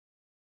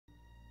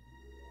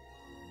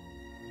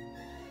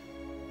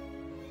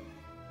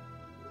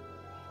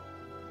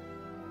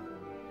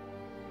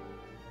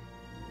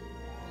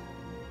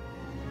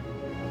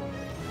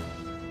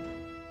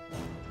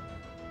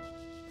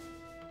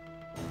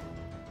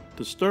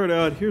To start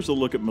out, here's a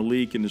look at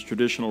Malik in his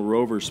traditional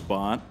rover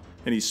spot,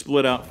 and he's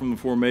split out from the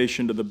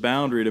formation to the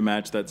boundary to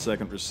match that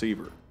second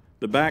receiver.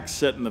 The back's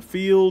set in the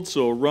field,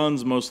 so a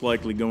run's most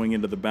likely going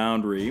into the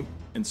boundary,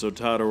 and so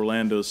Todd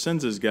Orlando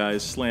sends his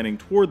guys slanting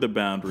toward the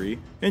boundary,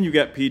 and you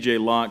got PJ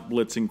Locke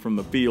blitzing from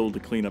the field to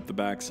clean up the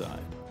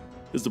backside.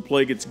 As the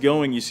play gets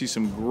going, you see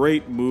some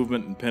great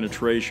movement and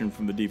penetration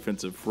from the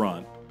defensive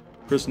front.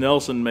 Chris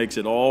Nelson makes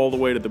it all the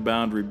way to the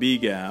boundary B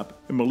gap,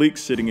 and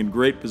Malik's sitting in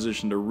great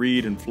position to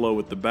read and flow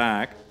with the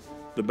back.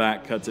 The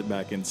back cuts it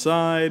back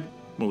inside,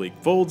 Malik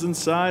folds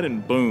inside,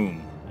 and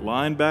boom!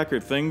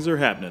 Linebacker things are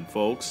happening,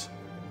 folks.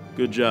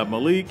 Good job,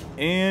 Malik,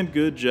 and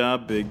good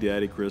job, Big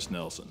Daddy Chris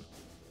Nelson.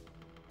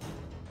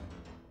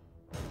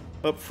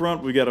 Up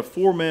front, we got a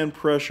four-man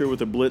pressure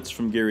with a blitz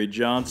from Gary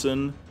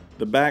Johnson.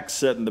 The back's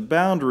set in the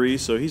boundary,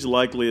 so he's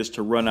likeliest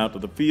to run out to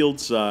the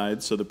field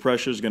side, so the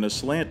pressure's going to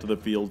slant to the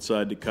field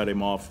side to cut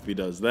him off if he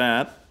does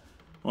that.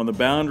 On the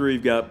boundary,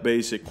 you've got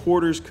basic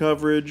quarters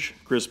coverage.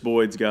 Chris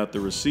Boyd's got the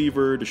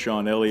receiver,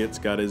 Deshaun Elliott's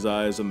got his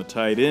eyes on the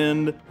tight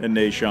end, and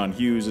Nashawn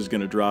Hughes is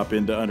going to drop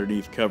into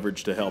underneath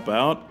coverage to help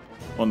out.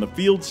 On the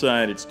field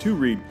side, it's two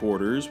read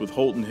quarters, with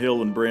Holton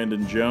Hill and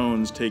Brandon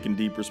Jones taking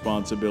deep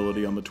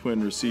responsibility on the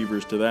twin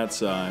receivers to that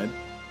side.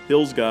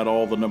 Hill's got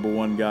all the number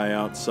one guy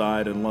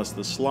outside unless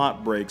the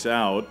slot breaks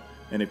out,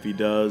 and if he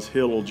does,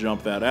 Hill will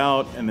jump that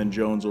out, and then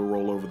Jones will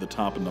roll over the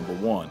top of number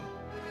one.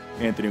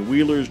 Anthony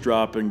Wheeler's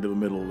dropping to the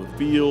middle of the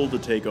field to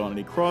take on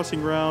any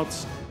crossing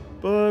routes,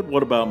 but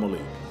what about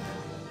Malik?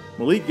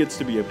 Malik gets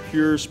to be a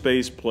pure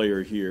space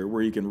player here,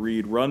 where he can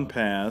read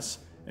run-pass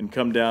and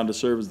come down to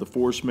serve as the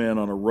force man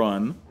on a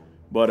run,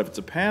 but if it's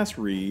a pass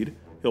read,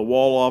 he'll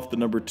wall off the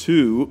number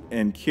two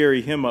and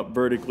carry him up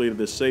vertically to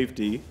the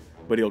safety,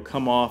 but he'll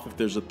come off if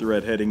there's a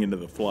threat heading into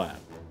the flat.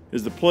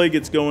 As the play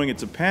gets going,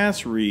 it's a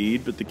pass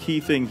read, but the key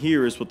thing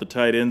here is what the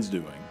tight end's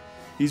doing.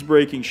 He's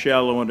breaking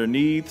shallow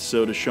underneath,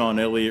 so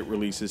Deshaun Elliott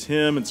releases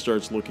him and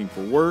starts looking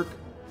for work.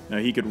 Now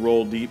he could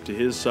roll deep to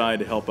his side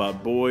to help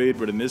out Boyd,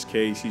 but in this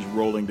case he's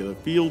rolling to the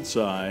field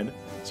side,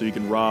 so you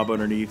can rob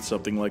underneath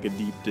something like a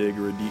deep dig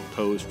or a deep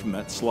post from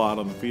that slot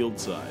on the field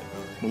side.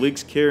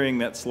 Malik's carrying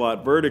that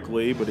slot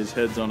vertically, but his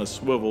head's on a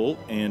swivel,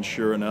 and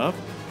sure enough,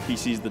 he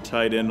sees the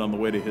tight end on the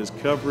way to his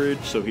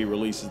coverage, so he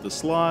releases the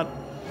slot,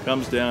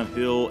 comes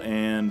downhill,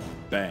 and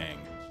bang.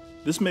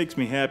 This makes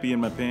me happy in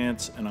my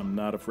pants, and I'm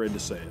not afraid to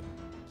say it.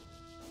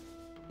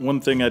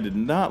 One thing I did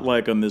not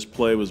like on this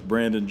play was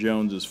Brandon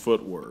Jones'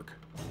 footwork.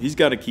 He's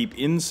got to keep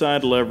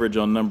inside leverage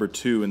on number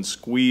two and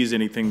squeeze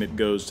anything that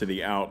goes to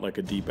the out, like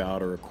a deep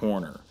out or a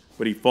corner.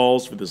 But he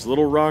falls for this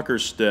little rocker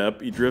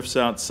step, he drifts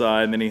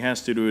outside, and then he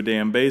has to do a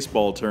damn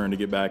baseball turn to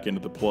get back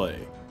into the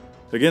play.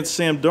 Against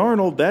Sam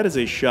Darnold, that is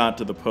a shot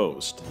to the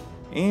post.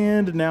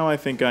 And now I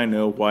think I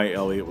know why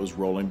Elliott was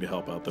rolling to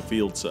help out the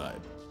field side.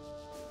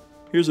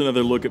 Here's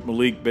another look at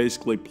Malik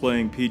basically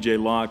playing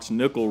PJ Locke's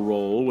nickel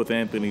role with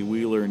Anthony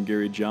Wheeler and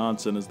Gary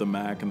Johnson as the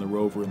Mac and the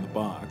Rover in the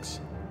box.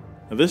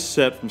 Now this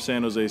set from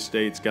San Jose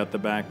State's got the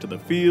back to the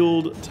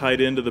field, tight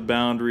end to the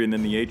boundary, and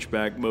then the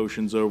H-back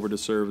motions over to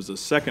serve as a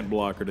second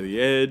blocker to the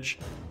edge,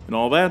 and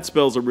all that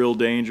spells a real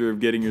danger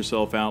of getting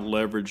yourself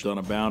out-leveraged on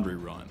a boundary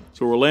run.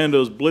 So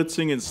Orlando's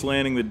blitzing and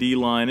slanting the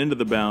D-line into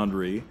the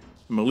boundary,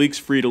 and Malik's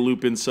free to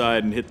loop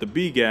inside and hit the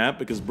B-gap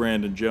because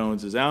Brandon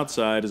Jones is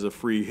outside as a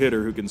free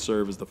hitter who can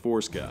serve as the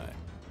force guy.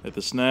 At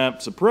the snap,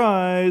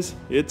 surprise,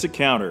 it's a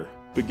counter.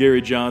 But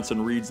Gary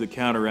Johnson reads the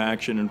counter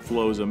action and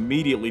flows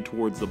immediately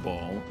towards the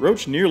ball.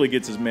 Roach nearly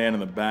gets his man in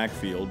the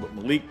backfield, but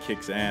Malik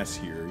kicks ass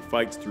here. He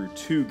fights through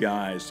two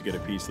guys to get a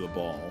piece of the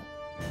ball.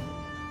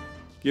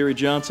 Gary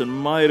Johnson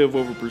might have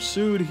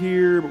over-pursued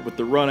here, but with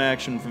the run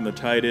action from the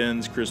tight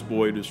ends, Chris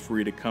Boyd was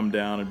free to come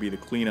down and be the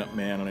cleanup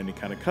man on any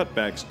kind of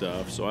cutback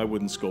stuff, so I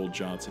wouldn't scold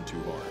Johnson too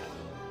hard.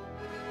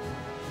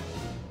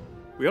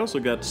 We also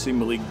got to see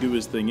Malik do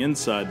his thing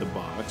inside the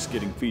box,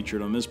 getting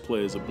featured on this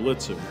play as a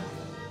blitzer.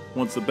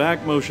 Once the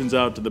back motion's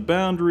out to the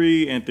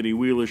boundary, Anthony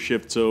Wheeler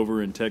shifts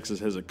over and Texas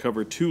has a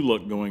cover 2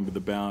 look going to the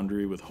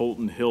boundary with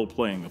Holton Hill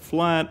playing the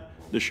flat,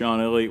 Deshaun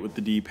Elliott with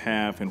the deep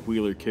half, and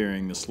Wheeler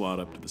carrying the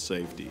slot up to the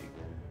safety.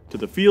 To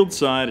the field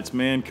side, it's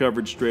man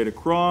coverage straight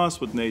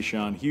across with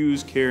Nashawn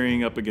Hughes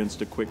carrying up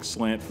against a quick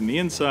slant from the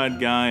inside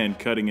guy and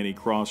cutting any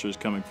crossers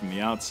coming from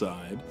the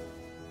outside.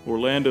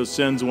 Orlando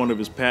sends one of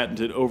his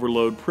patented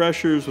overload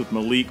pressures with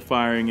Malik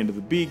firing into the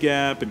B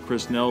gap and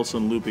Chris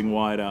Nelson looping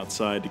wide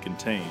outside to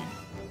contain.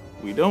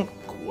 We don't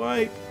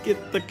quite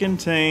get the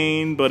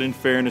contain, but in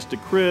fairness to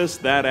Chris,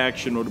 that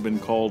action would have been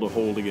called a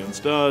hold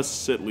against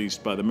us, at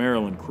least by the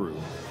Maryland crew.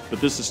 But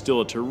this is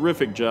still a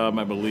terrific job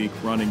by Malik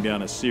running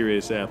down a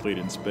serious athlete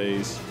in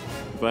space.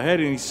 If I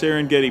had any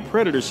Serengeti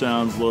Predator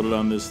sounds loaded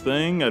on this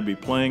thing, I'd be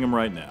playing them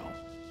right now.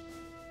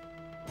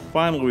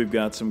 Finally, we've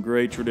got some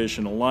great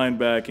traditional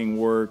linebacking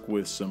work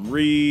with some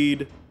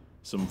read,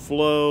 some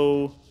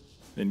flow,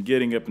 then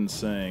getting up and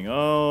saying,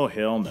 oh,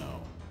 hell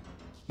no.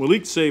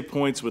 Malik saved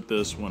points with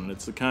this one, and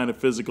it's the kind of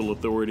physical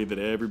authority that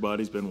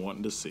everybody's been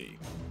wanting to see.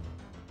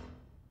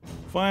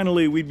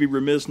 Finally, we'd be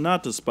remiss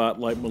not to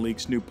spotlight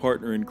Malik's new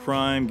partner in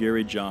crime,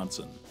 Gary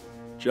Johnson.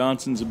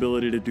 Johnson's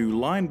ability to do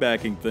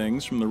linebacking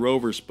things from the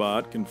rover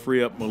spot can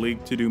free up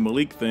Malik to do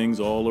Malik things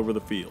all over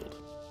the field.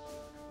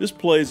 This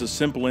play is a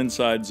simple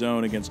inside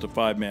zone against a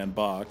 5-man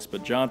box,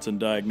 but Johnson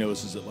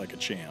diagnoses it like a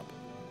champ.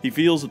 He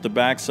feels that the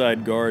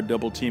backside guard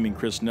double-teaming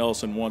Chris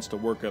Nelson wants to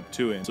work up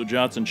to him, so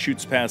Johnson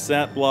shoots past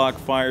that block,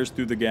 fires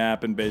through the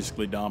gap, and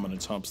basically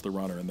dominance humps the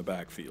runner in the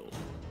backfield.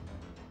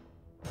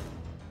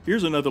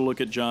 Here's another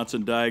look at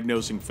Johnson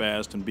diagnosing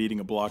fast and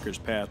beating a blocker's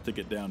path to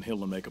get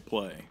downhill and make a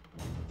play.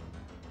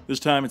 This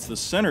time it's the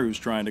center who's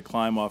trying to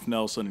climb off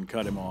Nelson and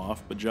cut him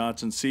off, but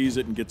Johnson sees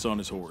it and gets on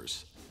his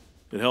horse.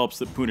 It helps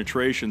that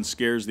penetration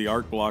scares the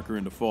arc blocker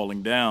into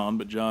falling down,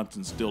 but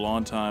Johnson's still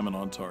on time and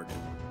on target.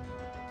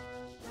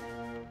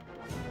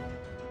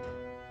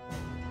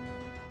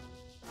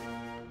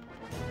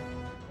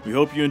 We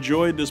hope you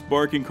enjoyed this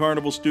Barking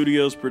Carnival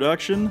Studios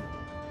production.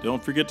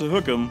 Don't forget to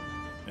hook 'em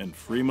and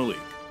free Malik.